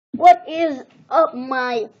What is up,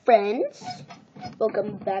 my friends?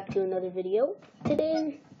 Welcome back to another video.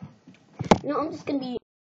 Today, I'm just gonna be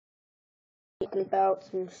talking about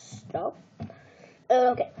some stuff.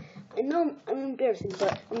 Okay, I know I'm embarrassing,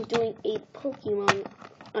 but I'm doing a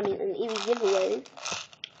an EV giveaway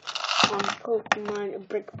on Pokemon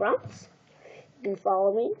Brick Bronze. You can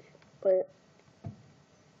follow me, but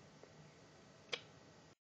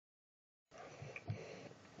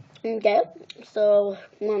okay. So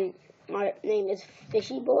my name is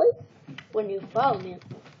Fishy Boy. When you follow me,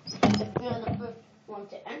 if you're the first one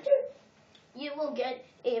to enter, you will get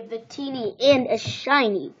a Victini and a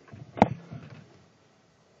Shiny.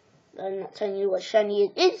 I'm not telling you what Shiny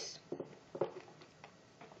it is.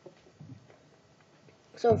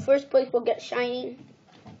 So first place will get Shiny.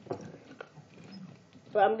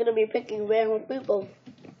 But I'm gonna be picking random people,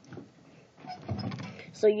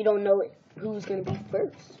 so you don't know who's gonna be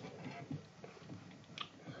first.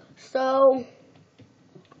 So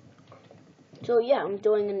yeah, I'm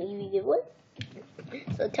doing an EV giveaway.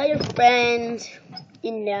 So tell your friends,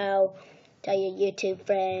 tell your YouTube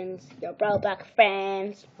friends, your Roblox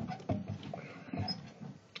friends.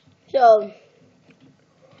 So,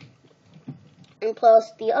 and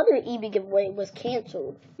plus the other EV giveaway was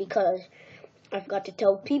canceled because I forgot to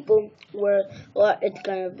tell people what it's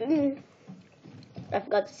gonna be. I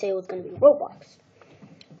forgot to say it was gonna be Roblox.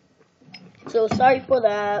 So sorry for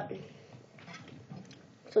that.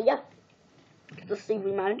 So yeah, just a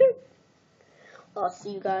reminder. I'll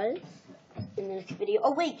see you guys in the next video.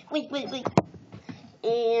 Oh wait.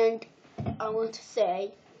 And I want to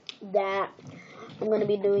say that I'm going to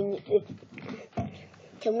be doing,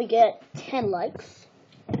 can we get 10 likes,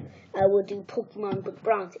 I will do Pokemon Brick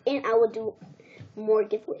Bronze, and I will do more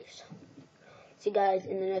giveaways. See you guys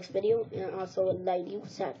in the next video, and also like you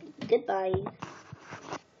said, goodbye.